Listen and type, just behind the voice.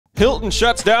Hilton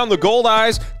shuts down the Gold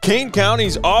Eyes, Kane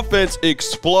County's offense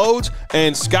explodes,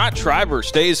 and Scott Schreiber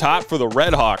stays hot for the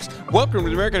Red Hawks. Welcome to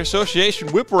the American Association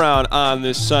Whiparound on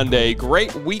this Sunday.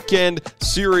 Great weekend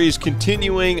series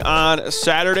continuing on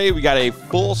Saturday. We got a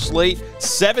full slate,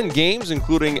 7 games,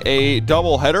 including a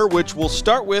doubleheader, which we'll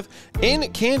start with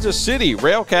in Kansas City.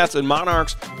 Railcats and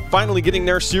Monarchs finally getting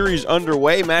their series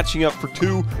underway, matching up for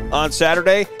 2 on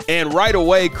Saturday. And right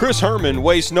away, Chris Herman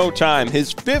wastes no time.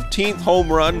 His 15th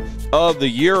home run of the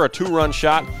year, a 2-run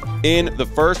shot in the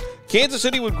first. Kansas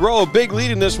City would grow a big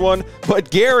lead in this one,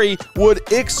 but Gary would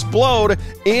explode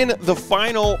in the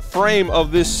final frame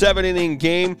of this 7-inning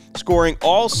game, scoring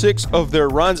all 6 of their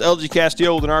runs. LG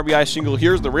Castillo with an RBI single.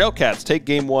 Here's the Railcats take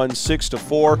game 1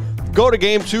 6-4. Go to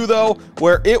game 2, though,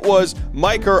 where it was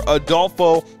Miker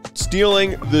Adolfo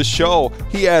stealing the show.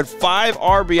 He had 5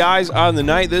 RBIs on the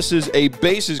night. This is a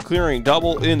bases-clearing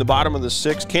double in the bottom of the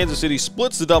 6th. Kansas City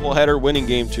splits the doubleheader, winning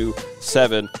game 2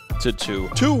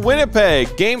 7-2. To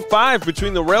Winnipeg, game 5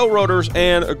 between the Railroaders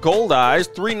and Gold Eyes.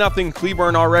 3-0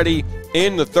 Cleburne already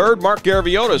in the 3rd. Mark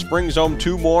Garaviotis brings home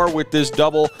 2 more with this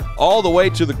double all the way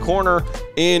to the corner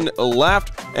in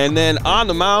left. And then on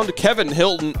the mound, Kevin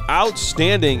Hilton,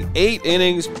 outstanding. 8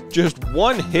 innings, just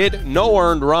 1 hit, no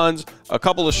earned runs, a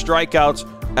couple of strikeouts,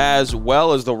 as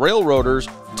well as the Railroaders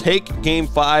take game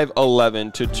 5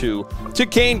 11-2. To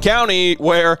Kane County,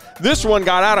 where this one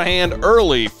got out of hand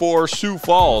early for Sioux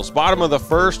Falls. Bottom of the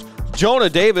 1st, Jonah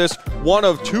Davis, one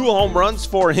of 2 home runs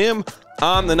for him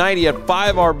on the night. He had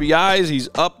 5 RBIs. He's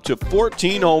up to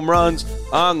 14 home runs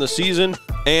on the season.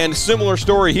 And similar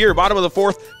story here. Bottom of the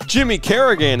 4th, Jimmy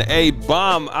Kerrigan, a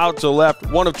bomb out to left.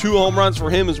 1 of 2 home runs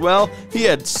for him as well. He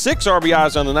had 6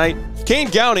 RBIs on the night. Kane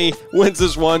County wins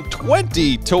this one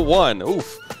 20-1.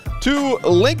 Oof. To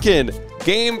Lincoln,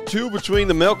 game 2 between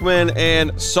the Milkmen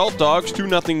and Salt Dogs.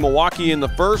 2-0 Milwaukee in the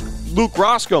first. Luke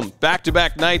Roscom,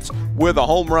 back-to-back nights with a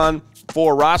home run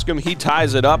for Roscom. He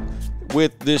ties it up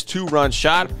with this 2-run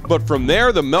shot. But from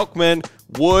there, the Milkmen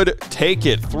would take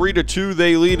it. 3-2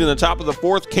 they lead in the top of the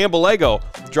 4th. Cambalego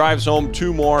drives home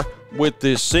 2 more with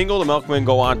this single. The Milkmen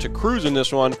go on to cruise in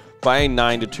this one by a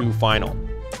 9-2 final.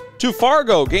 To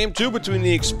Fargo, game 2 between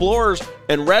the Explorers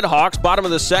and Red Hawks. Bottom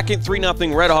of the 2nd,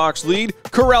 3-0 Red Hawks lead.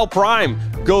 Correll Prime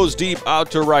goes deep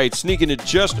out to right, sneaking it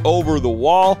just over the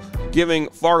wall, giving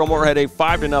Fargo Moorhead a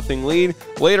 5-0 lead.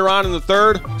 Later on in the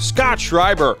 3rd, Scott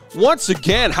Schreiber. Once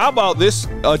again, how about this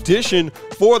addition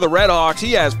for the Red Hawks?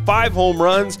 He has 5 home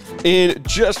runs in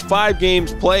just 5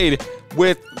 games played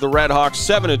with the Red Hawks.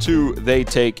 7-2, they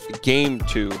take game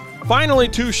 2. Finally,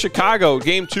 to Chicago,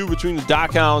 game 2 between the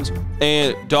Dockhounds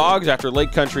and Dogs after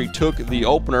Lake Country took the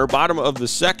opener. Bottom of the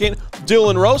 2nd,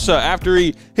 Dylan Rosa, after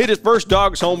he hit his first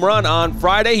Dogs home run on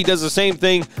Friday, he does the same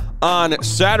thing on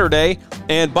Saturday.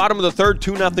 And bottom of the 3rd,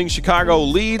 2-0 Chicago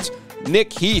leads.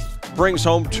 Nick Heath brings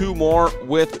home 2 more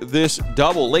with this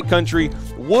double. Lake Country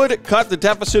would cut the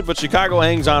deficit, but Chicago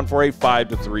hangs on for a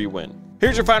 5-3 win.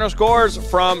 Here's your final scores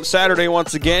from Saturday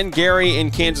once again. Gary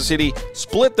and Kansas City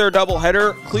split their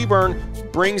doubleheader. Cleburne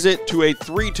brings it to a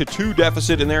 3-2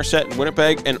 deficit in their set in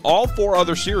Winnipeg, and all 4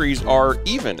 other series are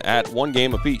even at 1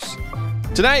 game apiece.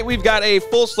 Tonight, we've got a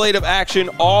full slate of action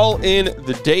all in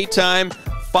the daytime.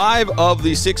 5 of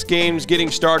the 6 games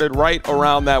getting started right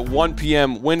around that 1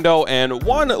 p.m. window, and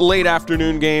 1 late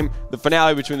afternoon game, the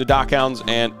finale between the Dockhounds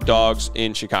and Dogs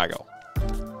in Chicago.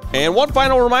 And one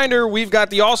final reminder, we've got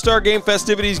the All-Star Game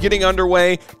festivities getting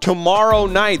underway tomorrow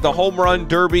night, the Home Run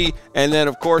Derby, and then,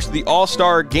 of course, the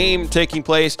All-Star Game taking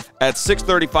place at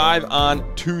 6:35 on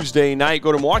Tuesday night.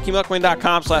 Go to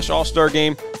MilwaukeeMilkmen.com/All-Star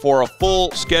Game for a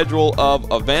full schedule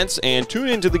of events, and tune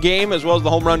into the game as well as the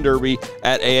Home Run Derby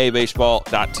at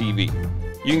AABaseball.tv.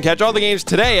 You can catch all the games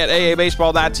today at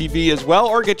AABaseball.tv as well,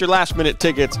 or get your last-minute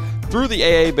tickets through the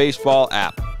AA Baseball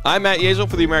app. I'm Matt Yeazel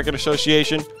for the American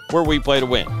Association, where we play to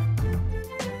win.